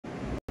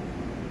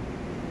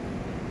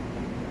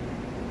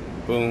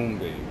Boom,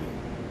 baby.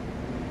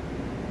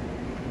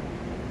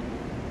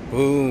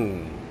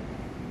 Boom.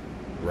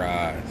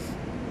 Rise.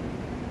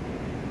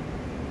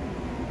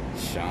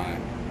 Shine.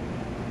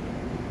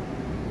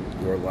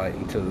 Your light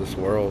into this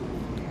world.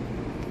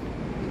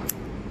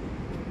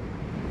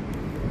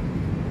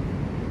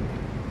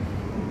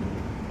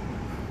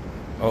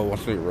 Oh,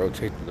 once we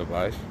rotate the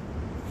device.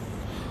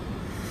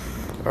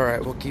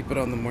 Alright, we'll keep it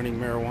on the morning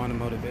marijuana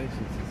motivation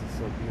since it's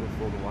so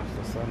beautiful to watch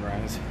the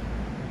sunrise.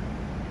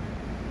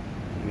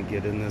 Let me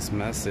get in this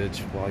message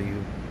while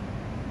you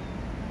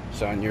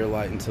shine your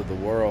light into the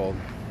world.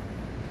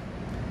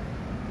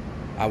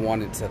 I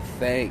wanted to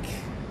thank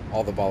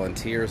all the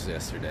volunteers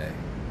yesterday,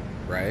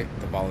 right?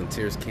 The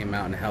volunteers came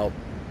out and helped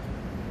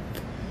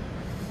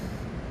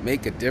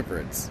make a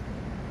difference.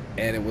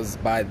 And it was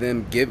by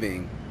them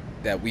giving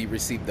that we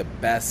received the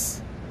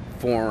best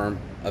form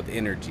of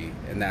energy,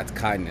 and that's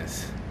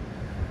kindness.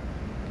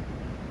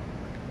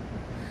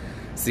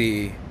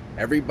 See,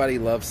 everybody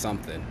loves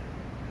something.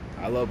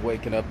 I love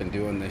waking up and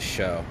doing this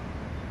show.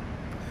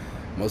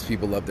 Most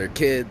people love their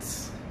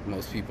kids.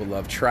 Most people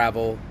love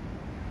travel.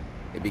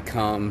 It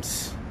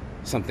becomes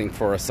something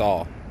for us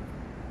all.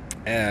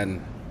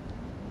 And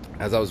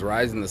as I was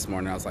rising this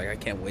morning, I was like, I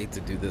can't wait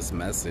to do this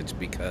message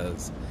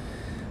because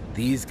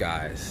these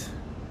guys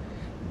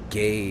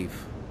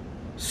gave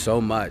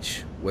so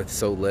much with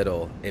so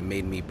little. It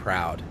made me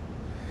proud.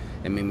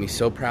 It made me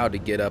so proud to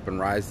get up and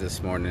rise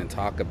this morning and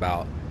talk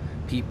about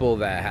people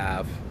that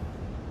have,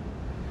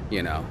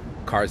 you know,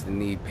 cars that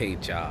need paint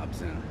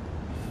jobs and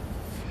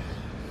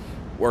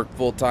work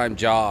full-time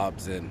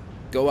jobs and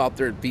go out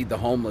there and feed the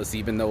homeless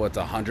even though it's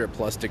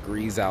 100+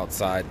 degrees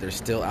outside. They're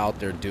still out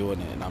there doing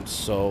it, and I'm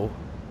so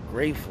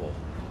grateful.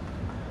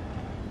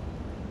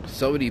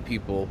 So many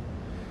people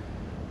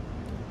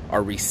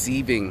are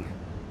receiving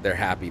their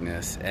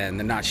happiness and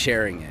they're not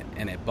sharing it,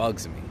 and it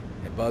bugs me.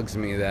 It bugs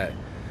me that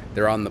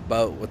they're on the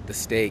boat with the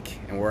steak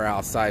and we're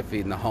outside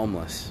feeding the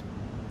homeless.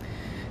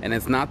 And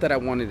it's not that I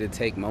wanted to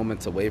take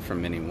moments away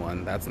from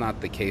anyone. That's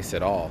not the case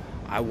at all.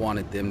 I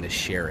wanted them to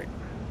share it.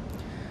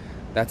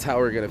 That's how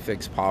we're going to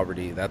fix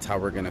poverty. That's how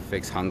we're going to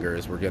fix hunger,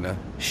 is we're going to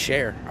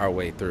share our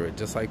way through it.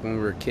 Just like when we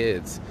were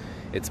kids,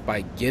 it's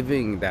by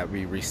giving that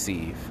we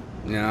receive,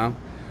 you know?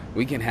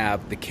 We can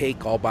have the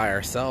cake all by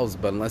ourselves,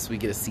 but unless we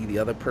get to see the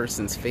other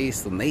person's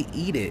face when they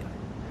eat it,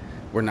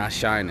 we're not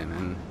shining.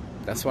 And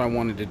that's what I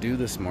wanted to do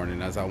this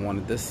morning, as I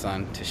wanted this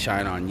sun to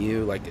shine on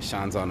you like it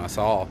shines on us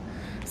all.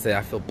 Say,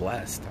 I feel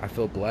blessed. I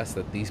feel blessed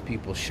that these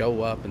people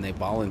show up and they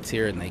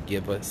volunteer and they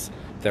give us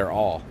their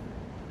all.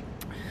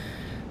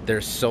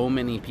 There's so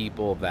many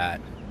people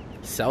that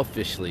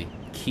selfishly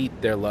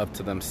keep their love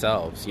to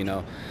themselves. You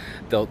know,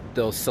 they'll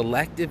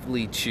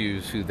selectively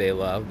choose who they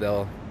love.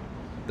 They'll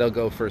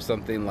go for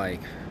something like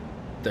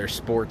their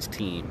sports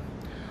team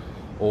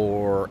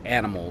or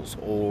animals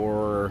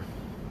or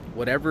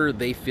whatever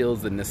they feel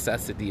is the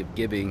necessity of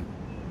giving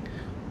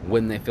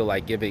when they feel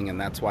like giving. And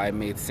that's why I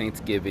made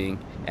Saints Giving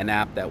an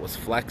app that was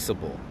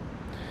flexible,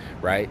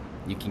 right?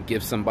 You can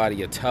give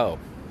somebody a tow,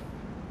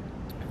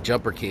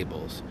 jumper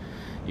cables.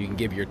 You can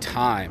give your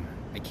time.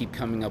 I keep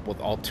coming up with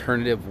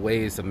alternative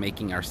ways of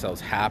making ourselves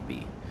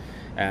happy.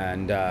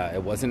 And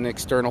it wasn't an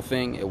external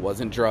thing. It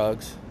wasn't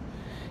drugs.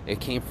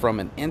 It came from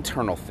an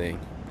internal thing,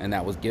 and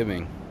that was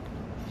giving.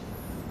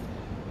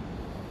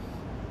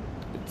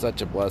 It's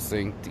such a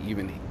blessing to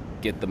even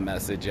get the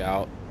message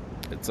out.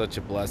 It's such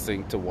a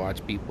blessing to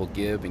watch people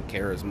give and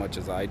care as much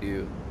as I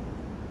do.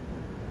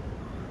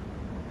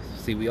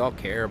 See, we all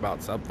care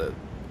about something.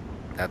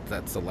 That's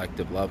that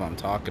selective love I'm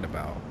talking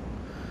about.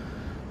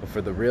 But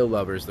for the real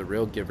lovers, the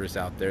real givers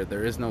out there,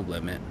 there is no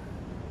limit.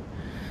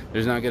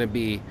 There's not going to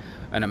be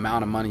an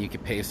amount of money you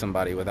could pay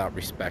somebody without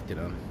respecting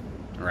them.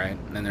 Right?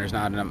 And there's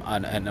not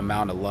an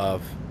amount of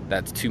love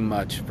that's too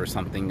much for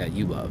something that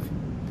you love.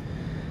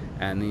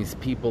 And these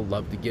people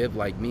love to give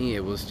like me.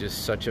 It was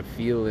just such a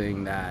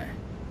feeling that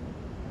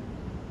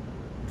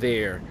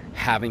they're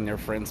having their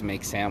friends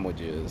make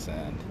sandwiches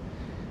and,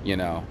 you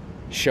know,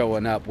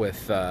 showing up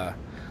with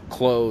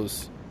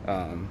clothes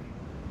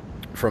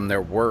from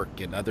their work,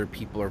 and other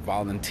people are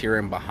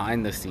volunteering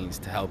behind the scenes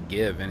to help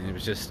give. And it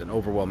was just an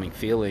overwhelming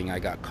feeling. I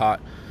got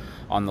caught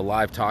on the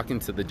live talking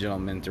to the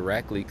gentleman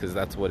directly because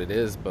that's what it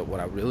is, but what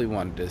I really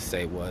wanted to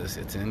say was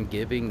it's in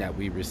giving that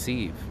we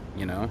receive.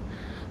 You know,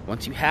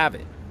 once you have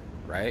it,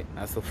 right?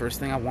 That's the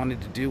first thing I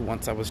wanted to do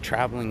once I was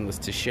traveling, was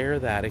to share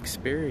that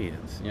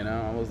experience. You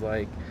know, I was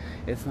like,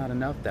 it's not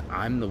enough that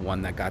I'm the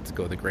one that got to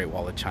go to the Great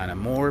Wall of China.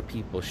 More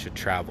people should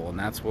travel, and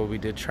that's where we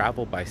did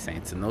Travel by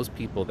Saints, and those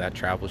people that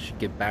travel should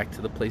give back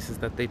to the places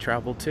that they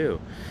travel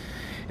to.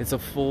 It's a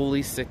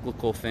fully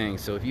cyclical thing.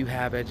 So if you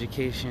have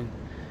education,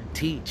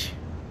 teach.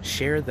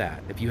 Share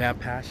that. If you have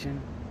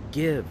passion,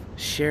 give.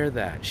 Share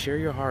that. Share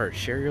your heart.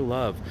 Share your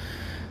love.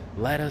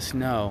 Let us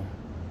know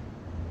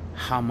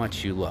how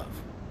much you love.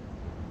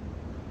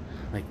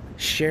 Like,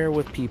 share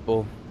with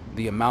people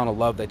the amount of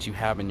love that you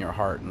have in your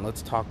heart. And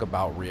let's talk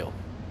about real.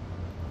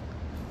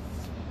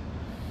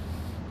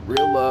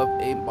 Real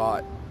love ain't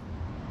bought.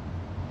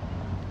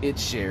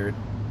 It's shared.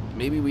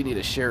 Maybe we need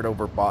a shared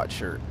over bought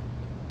shirt.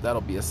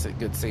 That'll be a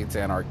good Saints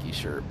Anarchy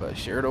shirt. But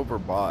shared over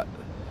bought,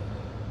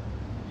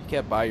 you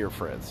can't buy your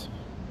friends.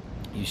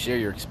 You share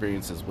your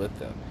experiences with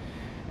them.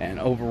 And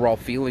overall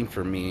feeling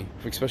for me,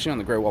 especially on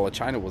the Great Wall of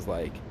China, was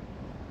like,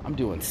 I'm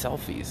doing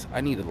selfies.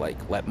 I need to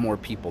like let more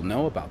people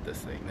know about this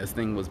thing. This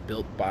thing was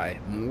built by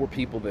more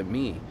people than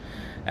me,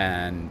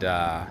 and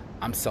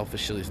I'm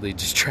selfishly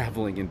just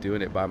traveling and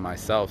doing it by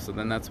myself. So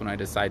then that's when I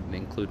decided to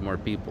include more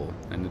people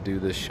and to do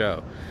this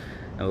show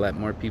and let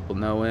more people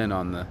know in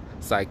on the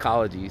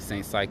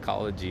saint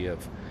psychology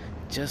of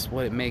just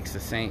what it makes a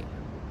saint,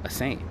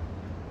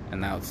 and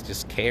now it's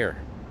just care.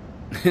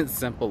 It's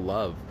simple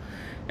love.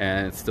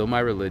 And it's still my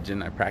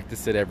religion. I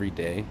practice it every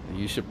day.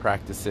 You should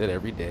practice it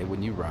every day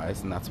when you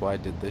rise. And that's why I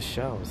did this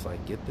show. It's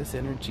like, get this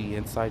energy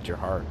inside your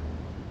heart.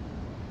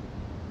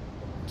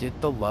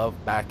 Get the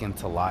love back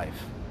into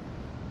life.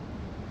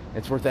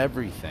 It's worth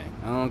everything.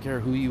 I don't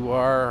care who you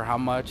are, or how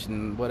much,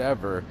 and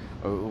whatever,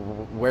 or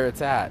where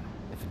it's at.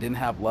 If it didn't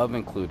have love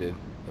included,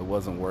 it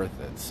wasn't worth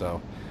it.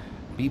 So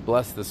be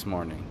blessed this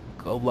morning.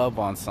 Go love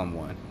on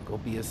someone. Go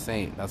be a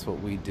saint. That's what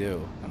we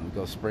do. And we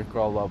go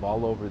sprinkle our love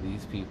all over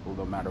these people,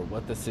 no matter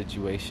what the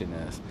situation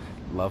is.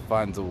 Love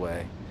finds a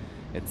way.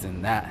 It's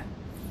in that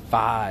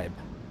vibe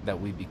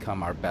that we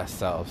become our best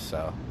selves.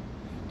 So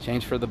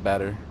change for the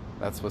better.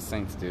 That's what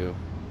saints do.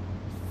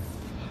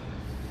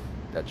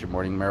 That's your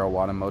morning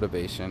marijuana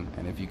motivation.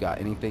 And if you got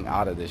anything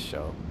out of this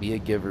show, be a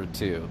giver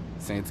too.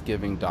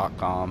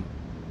 Saintsgiving.com.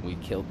 We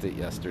killed it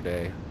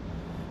yesterday.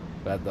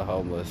 Fed the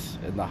homeless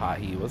in the hot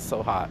heat. It was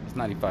so hot. It was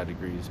 95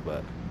 degrees,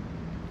 but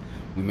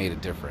we made a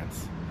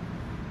difference.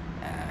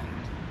 And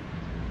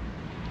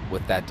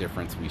with that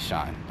difference, we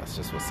shine. That's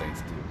just what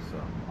saints do. So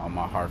on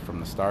my heart from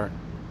the start,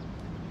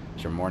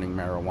 it's your morning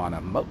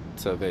marijuana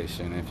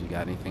motivation. If you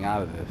got anything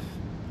out of this,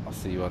 I'll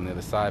see you on the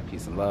other side.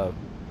 Peace and love.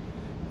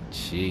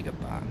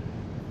 Chigathon.